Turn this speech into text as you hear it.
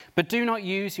But do not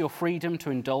use your freedom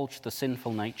to indulge the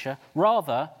sinful nature.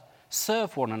 Rather,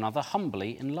 serve one another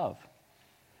humbly in love.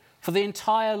 For the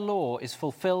entire law is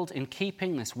fulfilled in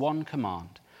keeping this one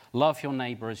command: love your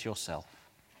neighbour as yourself.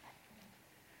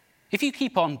 If you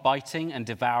keep on biting and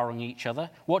devouring each other,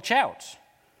 watch out,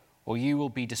 or you will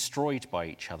be destroyed by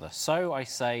each other. So I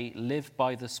say, live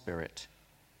by the Spirit,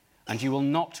 and you will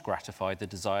not gratify the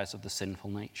desires of the sinful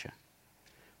nature.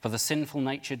 For the sinful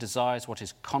nature desires what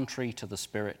is contrary to the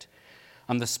Spirit,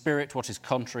 and the Spirit what is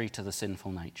contrary to the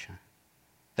sinful nature.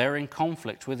 They are in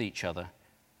conflict with each other,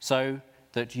 so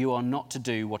that you are not to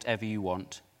do whatever you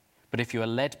want, but if you are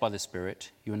led by the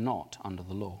Spirit, you are not under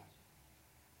the law.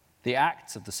 The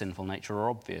acts of the sinful nature are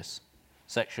obvious: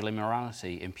 sexual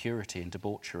immorality, impurity and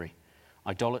debauchery,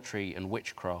 idolatry and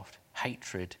witchcraft,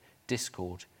 hatred,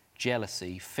 discord,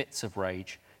 jealousy, fits of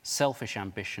rage, selfish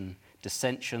ambition,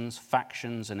 dissensions,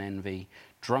 factions and envy,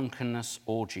 drunkenness,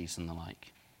 orgies and the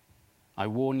like. I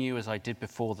warn you, as I did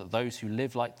before, that those who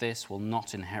live like this will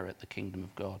not inherit the kingdom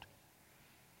of God.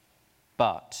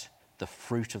 But the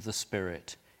fruit of the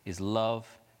Spirit is love,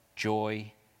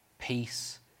 joy,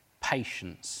 peace,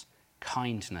 patience,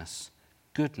 kindness,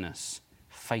 goodness,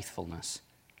 faithfulness,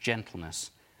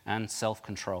 gentleness, and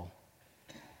self-control.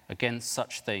 Against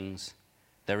such things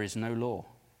there is no law.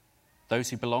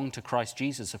 Those who belong to Christ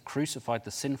Jesus have crucified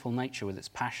the sinful nature with its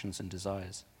passions and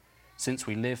desires. Since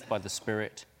we live by the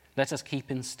Spirit, let us keep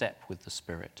in step with the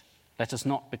Spirit. Let us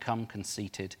not become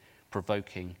conceited,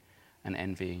 provoking, and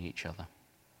envying each other.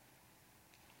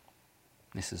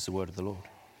 This is the word of the Lord.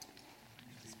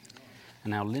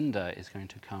 And now Linda is going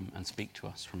to come and speak to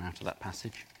us from out of that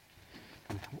passage.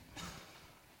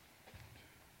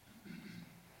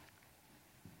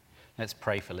 Let's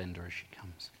pray for Linda as she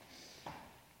comes.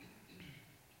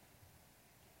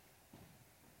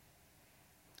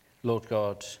 Lord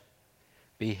God,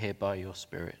 be here by your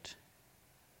Spirit.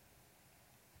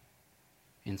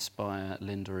 Inspire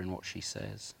Linda in what she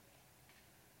says,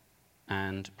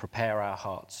 and prepare our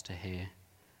hearts to hear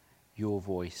your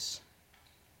voice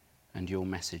and your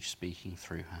message speaking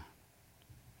through her.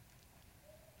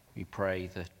 We pray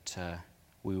that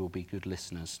we will be good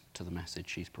listeners to the message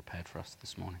she's prepared for us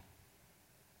this morning.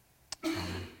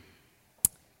 Amen.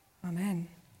 Amen.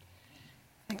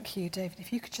 Thank you, David.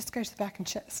 If you could just go to the back and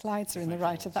check the slides are in the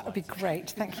right, that would be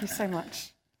great. Thank you so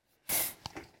much.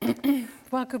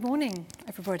 Well, good morning,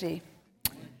 everybody.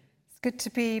 It's good to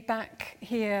be back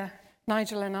here,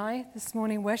 Nigel and I, this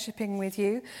morning worshipping with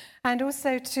you, and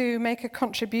also to make a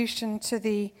contribution to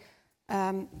the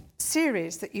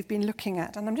series that you've been looking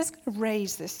at. And I'm just going to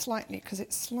raise this slightly because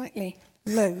it's slightly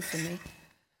low for me.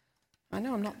 I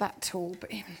know I'm not that tall, but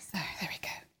even so, there we go.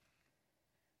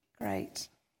 Great.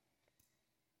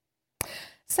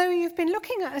 So you've been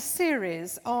looking at a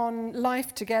series on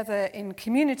life together in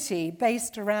community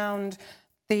based around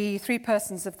the three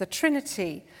persons of the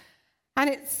Trinity. And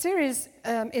its series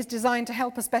is designed to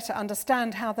help us better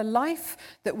understand how the life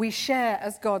that we share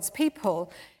as God's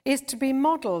people is to be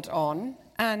modelled on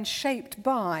and shaped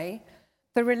by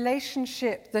the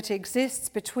relationship that exists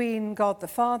between God the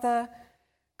Father,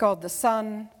 God the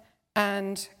Son,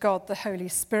 and God the Holy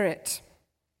Spirit.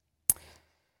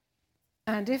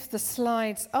 And if the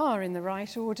slides are in the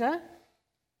right order,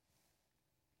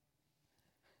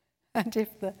 and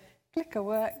if the clicker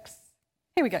works,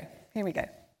 here we go.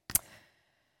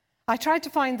 I tried to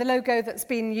find the logo that's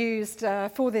been used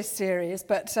for this series,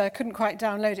 but couldn't quite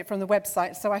download it from the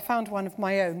website, so I found one of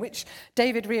my own, which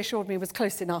David reassured me was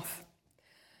close enough.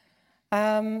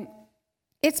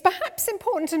 It's perhaps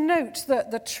important to note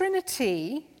that the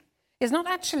Trinity is not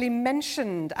actually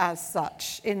mentioned as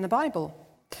such in the Bible.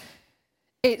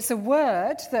 It's a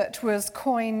word that was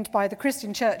coined by the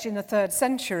Christian church in the 3rd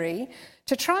century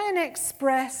to try and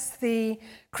express the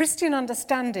Christian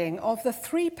understanding of the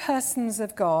three persons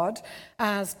of God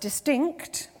as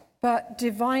distinct but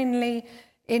divinely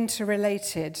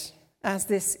interrelated, as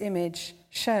this image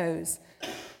shows.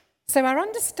 So our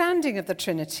understanding of the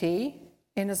Trinity,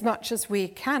 in as much as we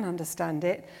can understand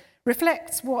it,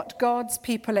 reflects what God's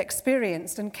people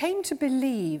experienced and came to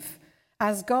believe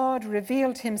as God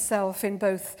revealed himself in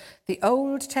both the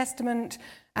Old Testament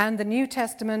and the New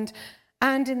Testament,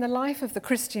 and in the life of the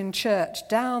Christian church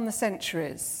down the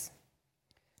centuries.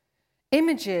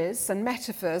 Images and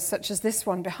metaphors, such as this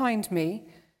one behind me,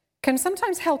 can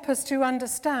sometimes help us to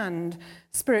understand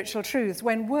spiritual truth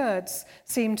when words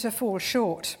seem to fall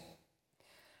short.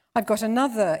 I've got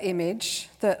another image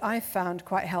that I've found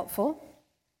quite helpful.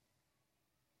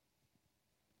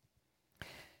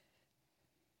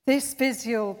 This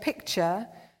visual picture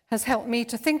has helped me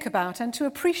to think about and to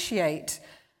appreciate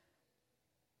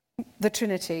the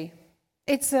Trinity.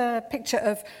 It's a picture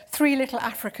of 3 little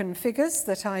African figures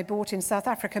that I bought in South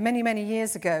Africa many, many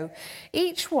years ago.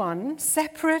 Each one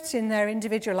separate in their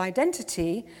individual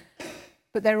identity,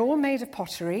 but they're all made of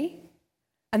pottery,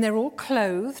 and they're all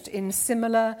clothed in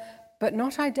similar but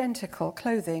not identical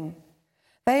clothing.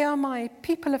 They are my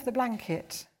people of the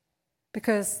blanket,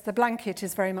 because the blanket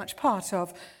is very much part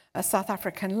of a South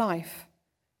African life.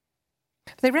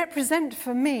 They represent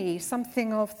for me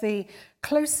something of the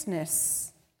closeness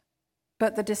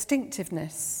but the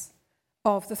distinctiveness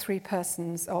of the 3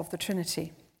 persons of the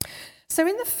Trinity. So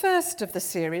in the first of the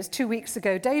series, 2 weeks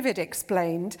ago, David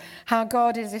explained how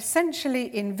God is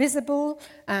essentially invisible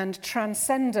and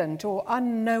transcendent or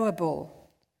unknowable,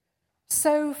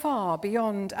 so far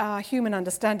beyond our human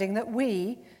understanding that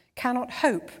we cannot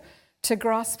hope to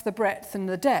grasp the breadth and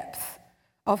the depth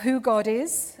of who God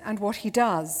is and what he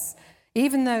does,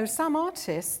 even though some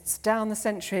artists down the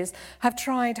centuries have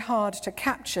tried hard to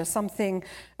capture something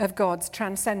of God's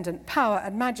transcendent power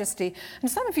and majesty. And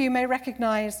some of you may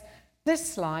recognize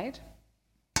this slide,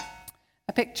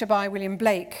 a picture by William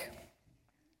Blake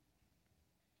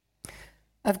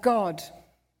of God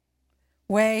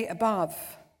way above,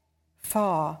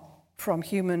 far from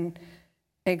human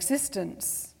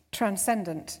existence,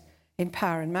 transcendent in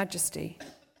power and majesty.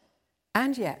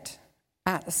 And yet,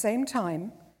 at the same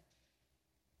time,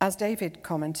 as David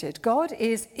commented, God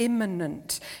is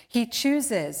immanent. He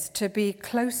chooses to be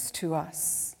close to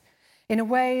us in a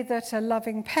way that a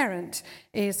loving parent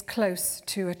is close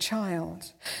to a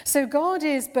child. So God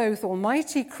is both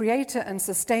almighty creator and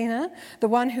sustainer, the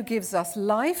one who gives us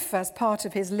life as part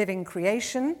of his living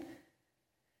creation,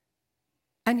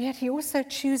 and yet he also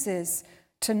chooses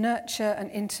to nurture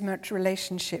an intimate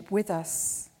relationship with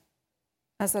us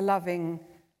as a loving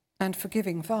and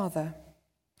forgiving Father.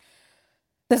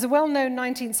 There's a well-known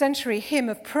 19th century hymn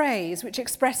of praise which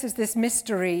expresses this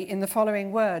mystery in the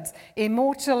following words: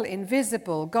 immortal,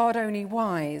 invisible, God only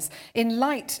wise, in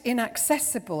light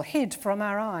inaccessible, hid from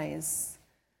our eyes.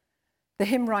 The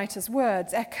hymn writer's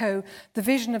words echo the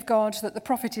vision of God that the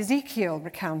prophet Ezekiel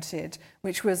recounted,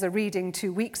 which was a reading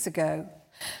 2 weeks ago.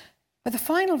 But the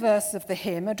final verse of the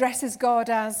hymn addresses God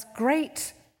as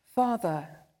great Father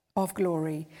of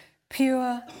glory,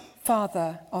 pure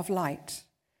Father of light.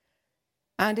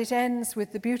 And it ends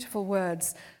with the beautiful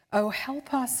words, "Oh,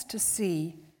 help us to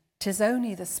see, 'tis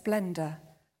only the splendour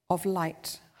of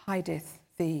light hideth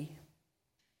thee."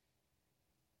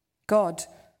 God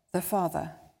the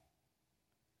Father.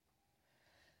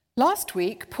 Last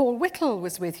week, Paul Whittle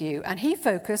was with you, and he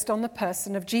focused on the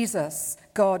person of Jesus,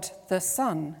 God the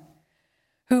Son,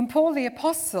 whom Paul the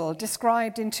Apostle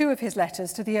described in 2 of his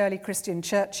letters to the early Christian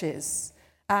churches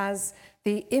as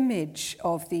the image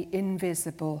of the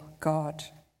invisible God.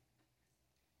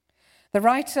 The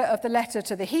writer of the letter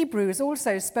to the Hebrews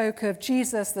also spoke of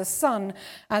Jesus the Son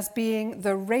as being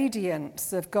the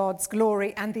radiance of God's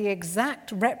glory and the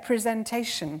exact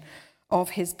representation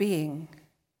of his being.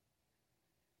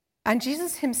 And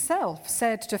Jesus himself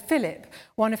said to Philip,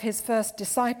 one of his first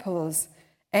disciples,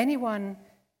 "Anyone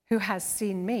who has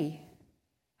seen me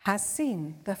has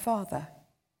seen the Father."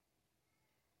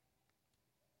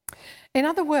 In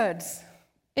other words,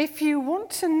 if you want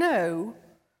to know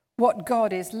what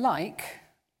God is like,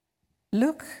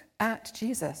 look at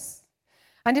Jesus.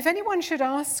 And if anyone should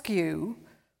ask you,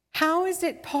 how is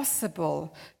it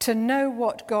possible to know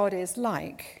what God is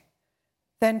like,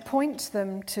 then point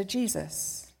them to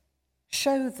Jesus.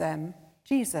 Show them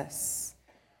Jesus.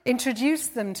 Introduce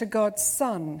them to God's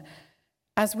Son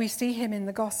as we see him in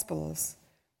the Gospels,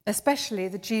 especially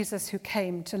the Jesus who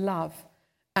came to love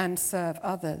and serve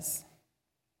others.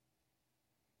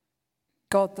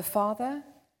 God the Father,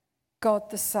 God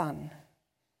the Son.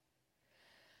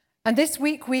 And this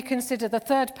week we consider the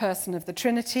 3rd person of the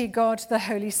Trinity, God the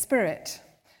Holy Spirit.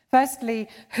 Firstly,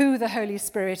 who the Holy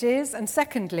Spirit is, and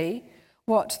secondly,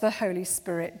 what the Holy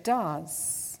Spirit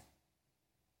does.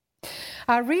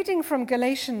 Our reading from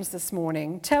Galatians this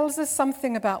morning tells us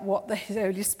something about what the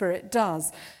Holy Spirit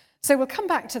does. So we'll come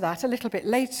back to that a little bit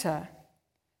later.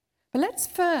 But let's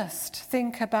first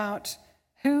think about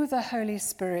who the Holy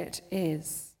Spirit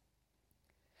is.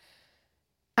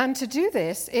 And to do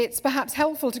this, it's perhaps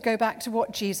helpful to go back to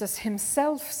what Jesus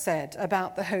himself said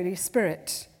about the Holy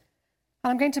Spirit. And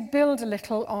I'm going to build a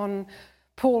little on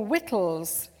Paul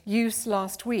Whittle's use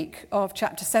last week of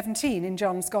chapter 17 in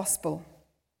John's Gospel.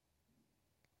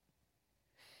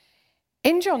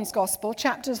 In John's Gospel,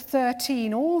 chapters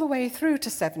 13 all the way through to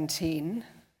 17,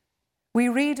 we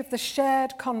read of the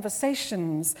shared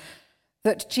conversations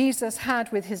that Jesus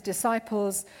had with his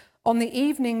disciples on the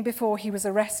evening before he was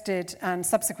arrested and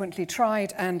subsequently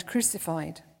tried and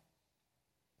crucified.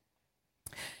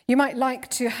 You might like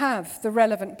to have the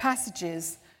relevant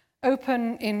passages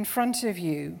open in front of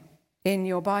you in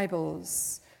your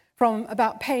Bibles from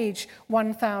about page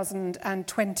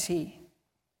 1020.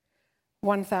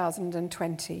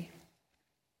 1020.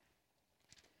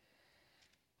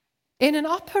 In an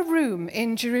upper room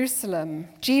in Jerusalem,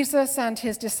 Jesus and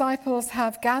his disciples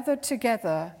have gathered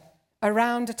together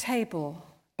around a table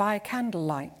by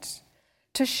candlelight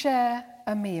to share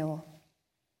a meal.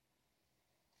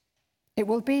 It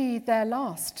will be their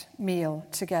last meal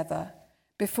together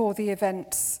before the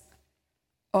events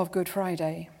of Good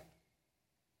Friday.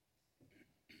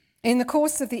 In the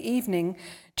course of the evening,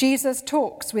 Jesus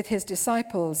talks with his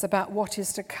disciples about what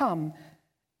is to come.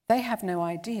 They have no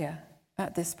idea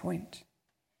at this point.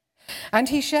 And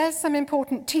he shares some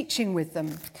important teaching with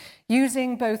them,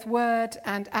 using both word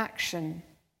and action.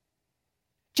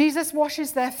 Jesus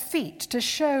washes their feet to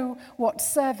show what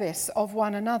service of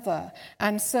one another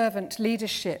and servant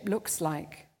leadership looks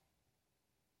like.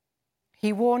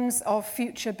 He warns of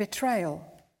future betrayal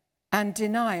and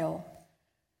denial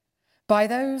by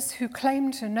those who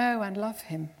claim to know and love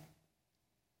him.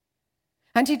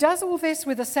 And he does all this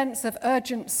with a sense of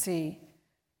urgency,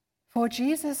 for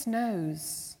Jesus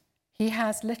knows he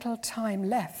has little time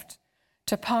left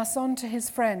to pass on to his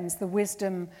friends the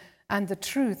wisdom and the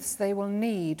truths they will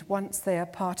need once they are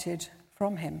parted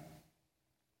from him.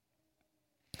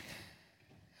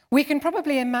 We can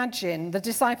probably imagine the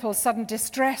disciples' sudden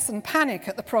distress and panic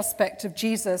at the prospect of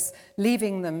Jesus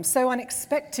leaving them so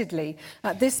unexpectedly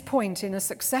at this point in a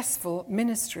successful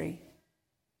ministry.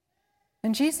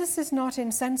 And Jesus is not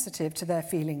insensitive to their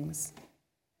feelings.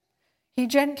 He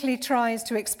gently tries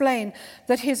to explain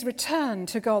that his return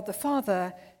to God the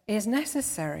Father is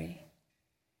necessary.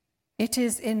 It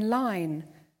is in line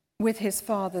with his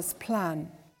Father's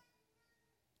plan.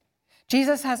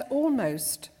 Jesus has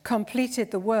almost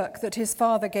completed the work that his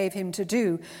Father gave him to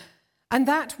do, and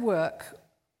that work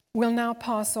will now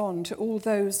pass on to all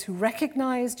those who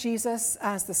recognize Jesus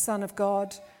as the Son of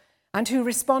God and who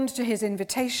respond to his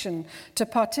invitation to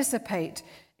participate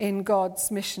in God's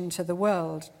mission to the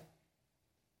world.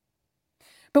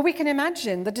 But we can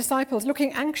imagine the disciples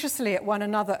looking anxiously at one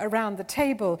another around the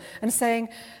table and saying,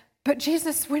 "But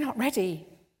Jesus, we're not ready.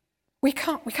 We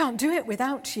can't do it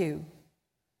without you.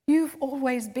 You've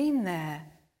always been there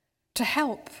to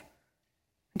help,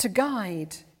 to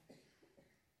guide,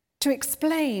 to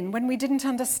explain when we didn't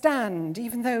understand,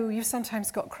 even though you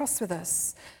sometimes got cross with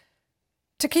us,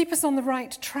 to keep us on the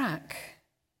right track.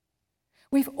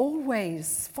 We've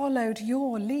always followed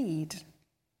your lead.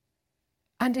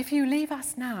 And if you leave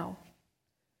us now,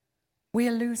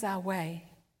 we'll lose our way."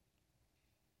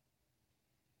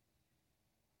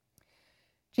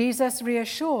 Jesus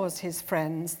reassures his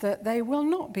friends that they will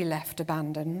not be left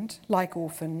abandoned like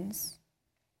orphans.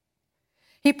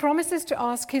 He promises to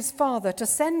ask his Father to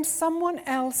send someone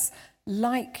else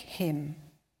like him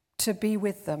to be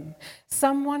with them,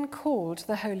 someone called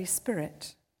the Holy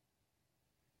Spirit.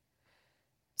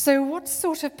 So what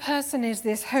sort of person is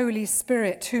this Holy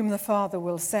Spirit whom the Father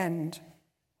will send?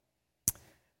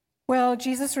 Well,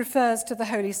 Jesus refers to the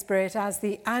Holy Spirit as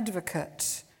the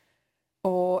advocate,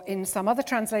 or in some other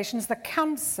translations, the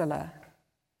counselor.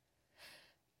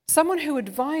 Someone who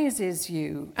advises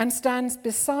you and stands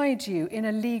beside you in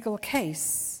a legal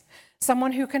case.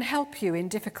 Someone who can help you in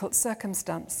difficult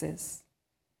circumstances.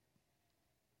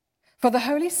 For the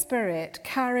Holy Spirit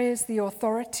carries the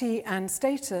authority and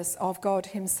status of God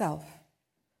himself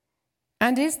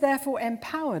and is therefore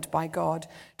empowered by God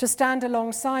to stand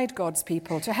alongside God's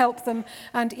people, to help them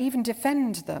and even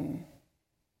defend them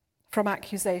from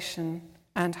accusation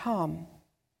and harm,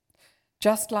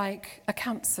 just like a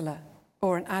counselor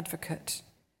or an advocate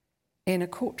in a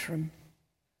courtroom.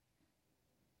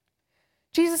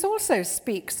 Jesus also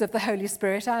speaks of the Holy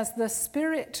Spirit as the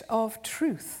Spirit of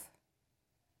truth,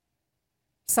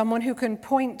 someone who can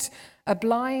point a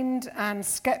blind and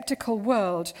skeptical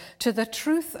world to the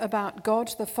truth about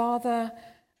God the Father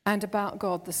and about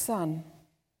God the Son.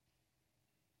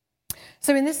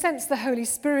 So in this sense, the Holy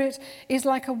Spirit is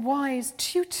like a wise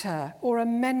tutor or a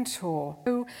mentor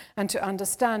and to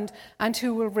understand and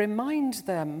who will remind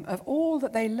them of all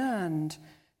that they learned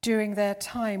during their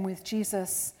time with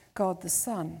Jesus, God the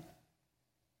Son.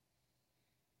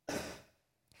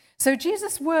 So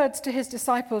Jesus' words to his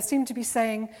disciples seem to be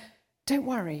saying, don't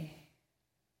worry,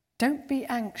 don't be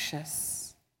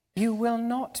anxious, you will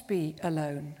not be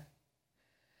alone.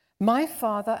 My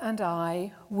Father and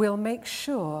I will make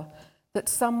sure that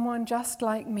someone just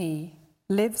like me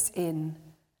lives in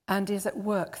and is at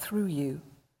work through you,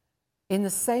 in the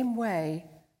same way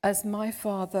as my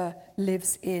Father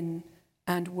lives in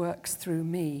and works through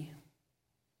me.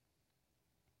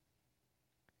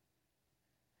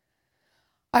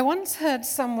 I once heard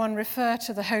someone refer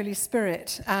to the Holy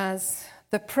Spirit as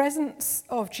the presence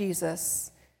of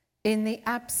Jesus in the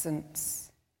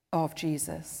absence of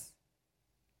Jesus.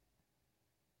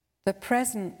 The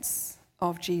presence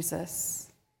of Jesus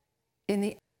in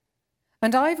the...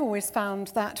 And I've always found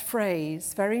that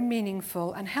phrase very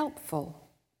meaningful and helpful.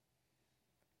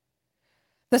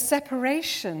 The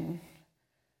separation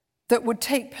that would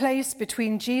take place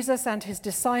between Jesus and his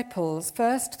disciples,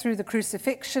 first through the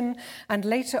crucifixion and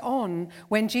later on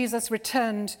when Jesus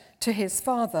returned to his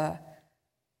Father,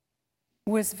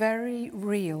 was very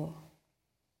real.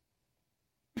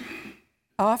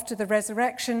 After the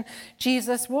resurrection,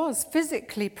 Jesus was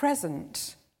physically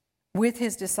present with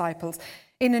his disciples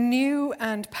in a new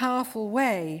and powerful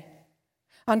way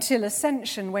until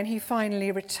ascension, when he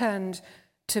finally returned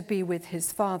to be with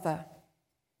his Father.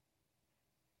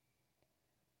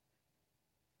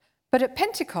 But at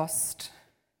Pentecost,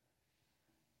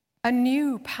 a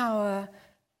new power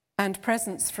and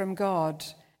presence from God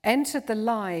entered the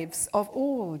lives of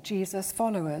all Jesus'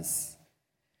 followers.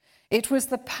 It was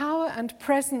the power and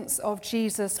presence of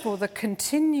Jesus for the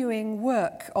continuing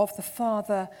work of the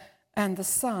Father and the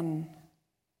Son.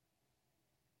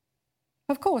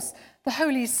 Of course, the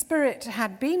Holy Spirit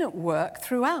had been at work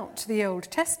throughout the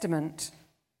Old Testament.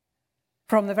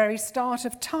 From the very start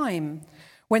of time,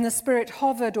 when the Spirit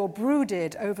hovered or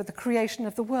brooded over the creation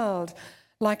of the world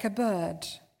like a bird,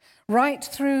 right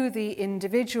through the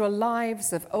individual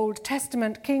lives of Old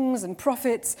Testament kings and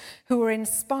prophets who were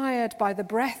inspired by the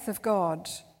breath of God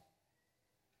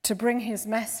to bring his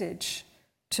message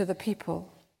to the people.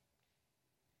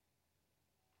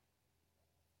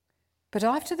 But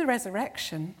after the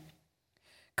resurrection,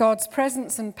 God's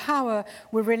presence and power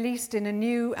were released in a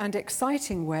new and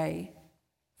exciting way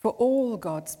for all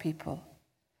God's people,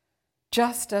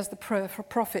 just as the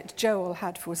prophet Joel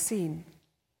had foreseen.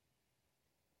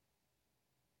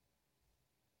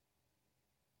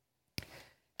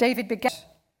 David began,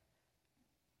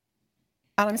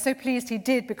 and I'm so pleased he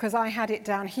did, because I had it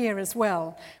down here as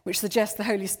well, which suggests the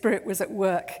Holy Spirit was at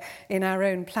work in our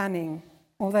own planning,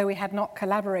 although we had not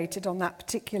collaborated on that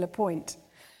particular point.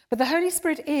 But the Holy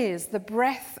Spirit is the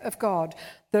breath of God,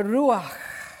 the Ruach,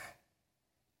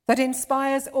 that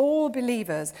inspires all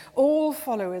believers, all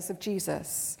followers of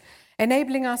Jesus,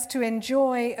 enabling us to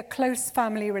enjoy a close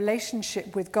family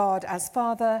relationship with God as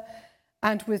Father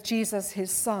and with Jesus,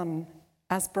 his Son,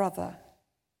 as brother.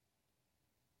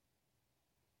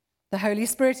 The Holy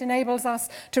Spirit enables us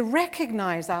to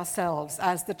recognize ourselves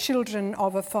as the children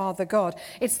of a Father God.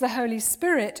 It's the Holy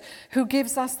Spirit who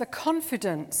gives us the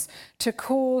confidence to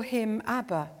call him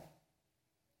Abba,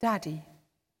 Daddy.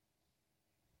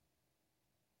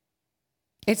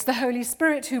 It's the Holy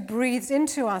Spirit who breathes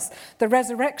into us the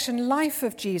resurrection life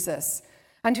of Jesus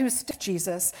and who stirs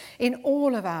Jesus in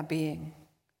all of our being.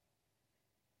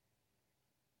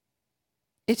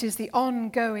 It is the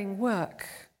ongoing work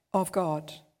of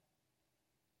God,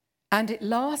 and it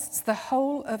lasts the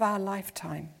whole of our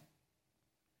lifetime.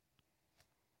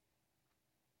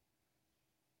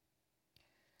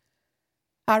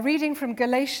 Our reading from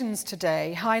Galatians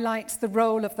today highlights the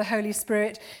role of the Holy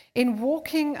Spirit in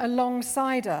walking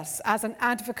alongside us as an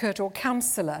advocate or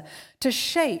counselor to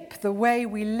shape the way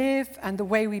we live and the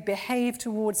way we behave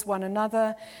towards one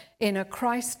another in a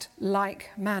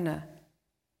Christ-like manner.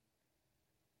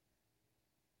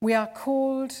 We are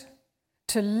called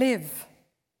to live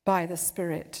by the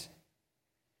Spirit.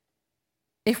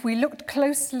 If we looked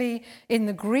closely in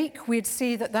the Greek, we'd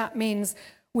see that that means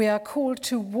we are called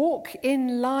to walk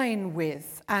in line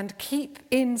with and keep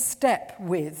in step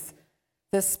with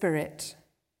the Spirit.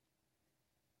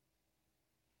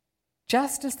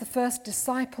 Just as the first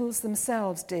disciples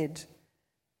themselves did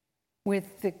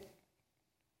with the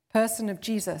person of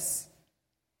Jesus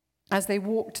as they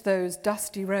walked those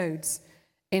dusty roads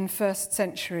in first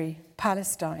century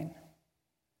Palestine.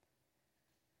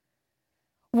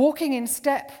 Walking in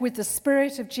step with the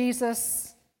Spirit of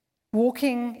Jesus,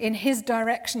 walking in his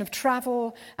direction of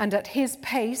travel and at his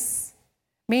pace,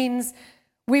 means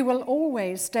we will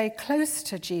always stay close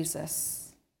to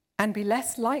Jesus and be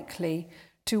less likely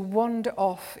to wander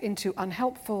off into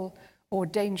unhelpful or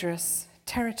dangerous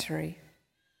territory.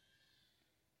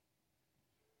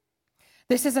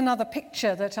 This is another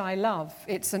picture that I love.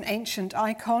 It's an ancient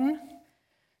icon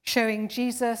showing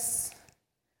Jesus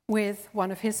with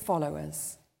one of his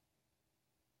followers.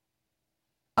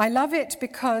 I love it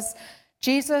because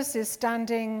Jesus is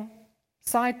standing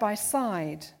side by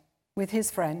side with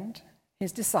his friend,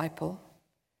 his disciple,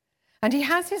 and he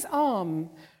has his arm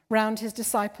round his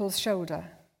disciple's shoulder.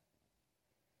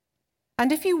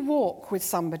 And if you walk with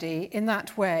somebody in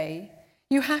that way,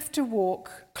 you have to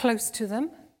walk close to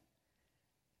them,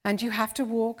 and you have to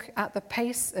walk at the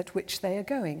pace at which they are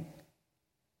going.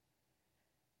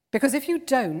 Because if you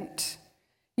don't,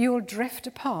 you'll drift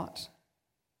apart.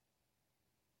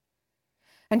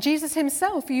 And Jesus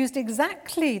himself used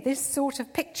exactly this sort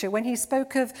of picture when he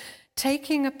spoke of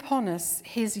taking upon us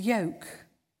his yoke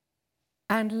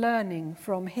and learning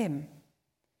from him.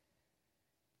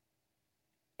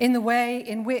 In the way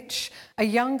in which a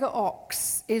younger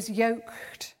ox is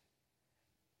yoked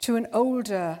to an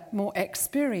older, more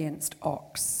experienced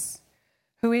ox,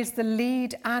 who is the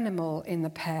lead animal in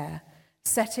the pair,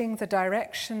 setting the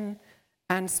direction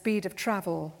and speed of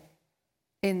travel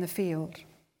in the field.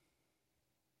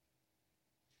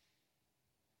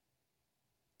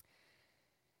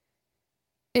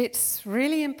 It's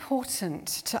really important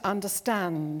to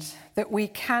understand that we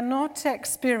cannot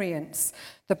experience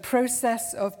the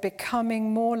process of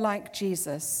becoming more like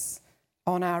Jesus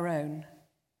on our own,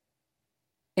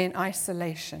 in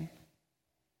isolation.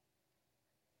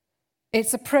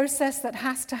 It's a process that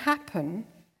has to happen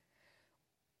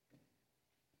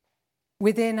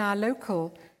within our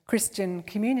local Christian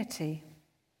community.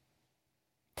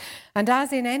 And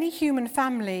as in any human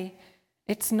family,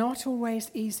 it's not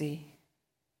always easy.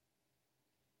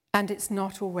 And it's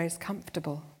not always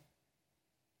comfortable.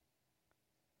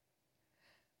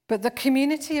 But the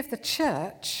community of the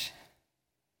church,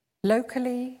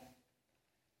 locally,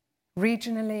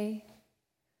 regionally,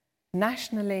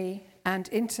 nationally, and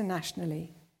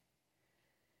internationally,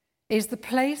 is the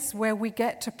place where we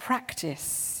get to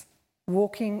practice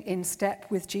walking in step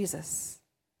with Jesus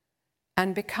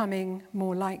and becoming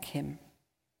more like him.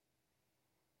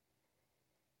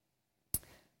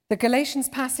 The Galatians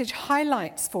passage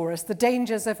highlights for us the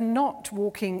dangers of not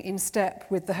walking in step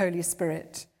with the Holy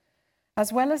Spirit,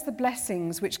 as well as the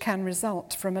blessings which can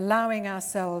result from allowing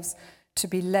ourselves to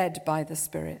be led by the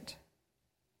Spirit.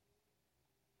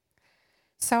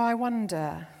 So I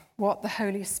wonder what the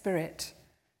Holy Spirit,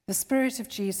 the Spirit of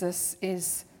Jesus,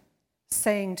 is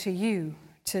saying to you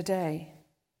today.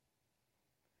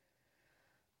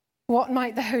 What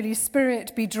might the Holy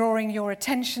Spirit be drawing your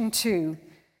attention to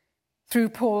through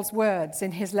Paul's words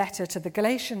in his letter to the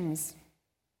Galatians?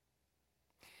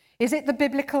 Is it the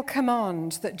biblical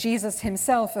command that Jesus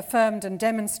himself affirmed and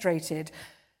demonstrated?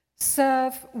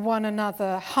 Serve one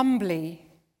another humbly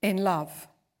in love.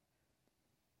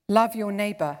 Love your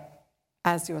neighbor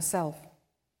as yourself.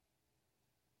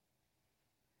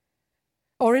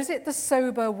 Or is it the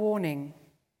sober warning?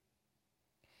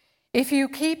 If you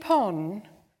keep on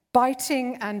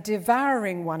biting and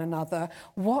devouring one another,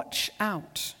 watch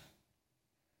out,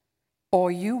 or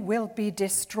you will be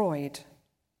destroyed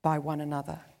by one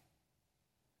another.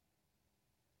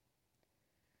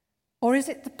 Or is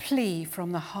it the plea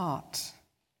from the heart?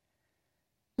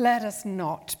 Let us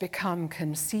not become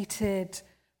conceited,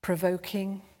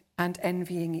 provoking, and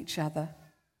envying each other.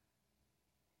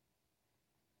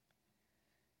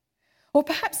 Or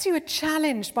perhaps you are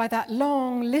challenged by that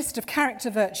long list of character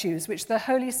virtues which the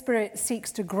Holy Spirit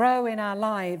seeks to grow in our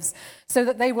lives so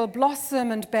that they will blossom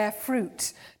and bear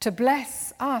fruit to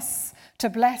bless us, to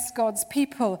bless God's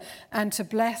people, and to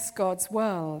bless God's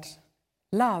world.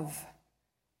 Love,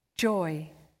 joy,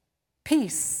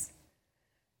 peace,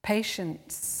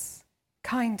 patience,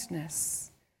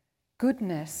 kindness,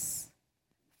 goodness,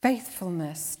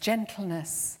 faithfulness,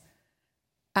 gentleness,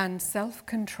 and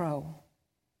self-control.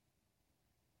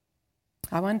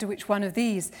 I wonder which one of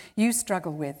these you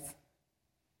struggle with.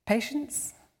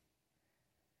 Patience?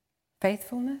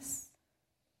 Faithfulness?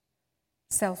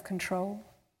 Self-control?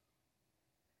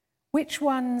 Which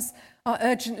ones are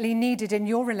urgently needed in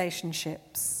your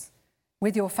relationships,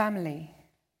 with your family,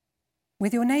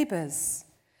 with your neighbours,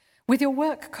 with your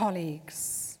work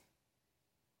colleagues,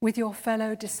 with your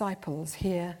fellow disciples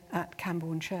here at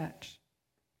Camborne Church?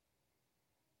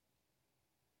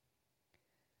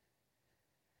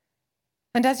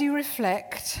 And as you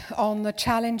reflect on the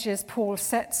challenges Paul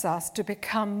sets us to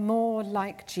become more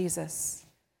like Jesus,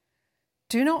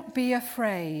 do not be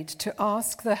afraid to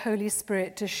ask the Holy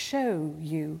Spirit to show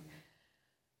you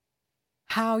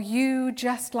how you,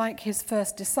 just like his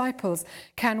first disciples,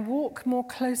 can walk more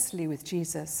closely with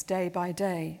Jesus day by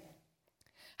day.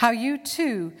 How you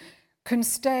too can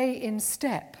stay in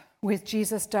step with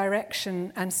Jesus'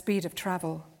 direction and speed of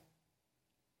travel.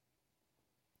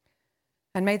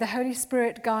 And may the Holy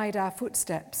Spirit guide our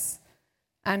footsteps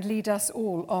and lead us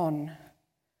all on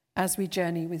as we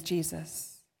journey with Jesus.